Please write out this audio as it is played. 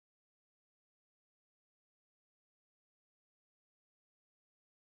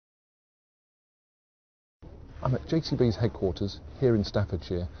I'm at JCB's headquarters here in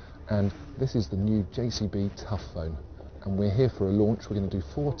Staffordshire, and this is the new JCB Tough Phone. And we're here for a launch. We're going to do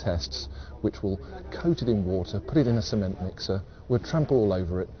 4 tests, which will coat it in water, put it in a cement mixer, we'll trample all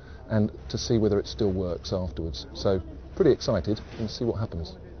over it, and to see whether it still works afterwards. So, pretty excited, and see what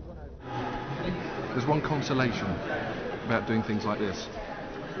happens. There's one consolation about doing things like this.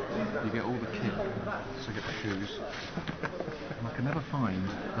 You get all the kit, so you get the shoes. And I can never find,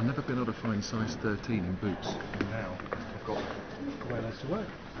 I've never been able to find size 13 in boots. And now I've got where there's to work.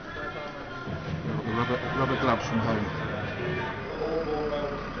 I've got the rubber gloves from home.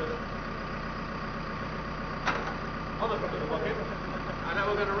 On the front of the bucket, and now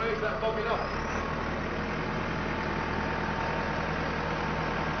we're going to raise that bucket up.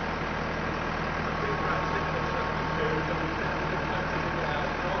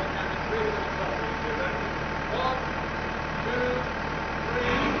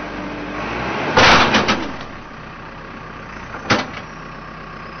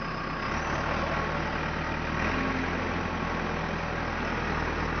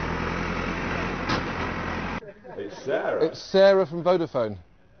 It's Sarah. It's Sarah from Vodafone.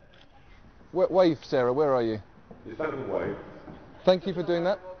 Wave, Sarah, where are you? Is that a wave? Thank you for doing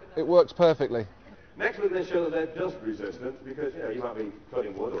that. It works perfectly. Next we're going to show that they're dust resistant because you might be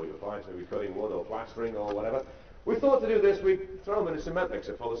cutting wood, or your clients may be cutting wood or plastering or whatever. We thought to do this, we throw them in a cement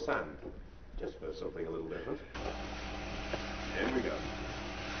mixer full of sand, just for something a little different. In we go.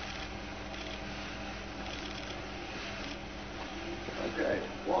 Okay,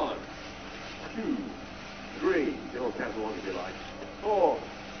 1, 2, 3, you don't count as long as you like, 4,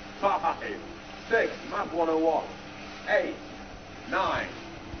 5, 6, Map 101, 8, 9,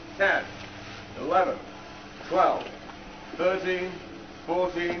 10, 11, 12, 13,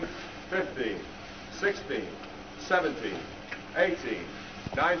 14, 15, 16, 17, 18,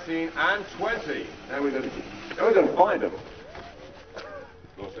 19 and 20. Now we're going to find them.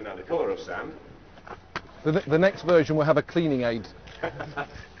 Also now the colour of sand. The next version will have a cleaning aid.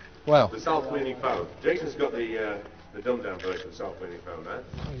 Wow. The self-cleaning foam. Jason's got the dumbed-down version of the self-cleaning foam there.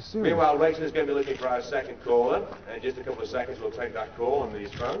 Are you serious? Meanwhile, Rachel is going to be looking for our second caller. And in just a couple of seconds, we'll take that call on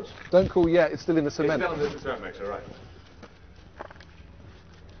these phones. Don't call yet, it's still in the cement. It's still in the cement mixer, right.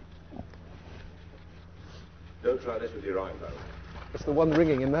 Don't try this with your eye, though. It's the one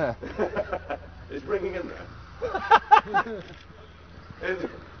ringing in there. It's ringing in there.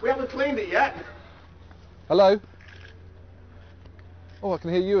 We haven't cleaned it yet. Hello? Oh, I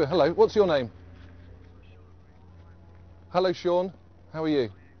can hear you. Hello, what's your name? Hello, Sean. How are you?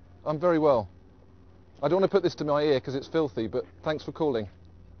 I'm very well. I don't want to put this to my ear because it's filthy, but thanks for calling.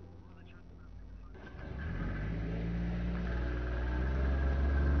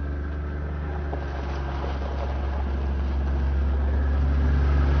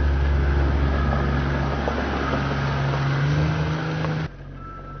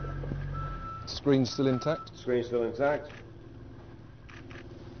 Screen's still intact? Screen's still intact.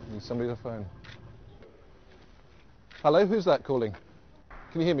 Need somebody to phone. Hello, who's that calling?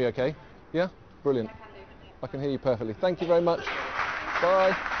 Can you hear me okay? Yeah? Brilliant. I can hear you perfectly. Thank you very much.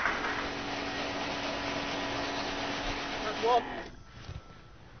 Bye. That's one.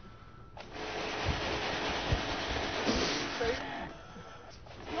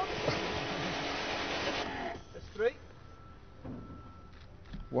 That's 3.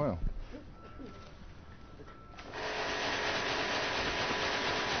 Wow.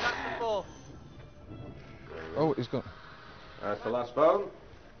 That's the 4. Oh, he's got... That's the last phone.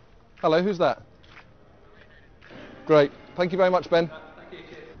 Hello, who's that? Great. Thank you very much, Ben.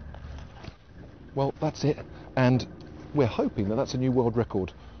 Well, that's it. And we're hoping that that's a new world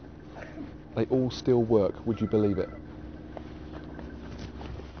record. They all still work, would you believe it?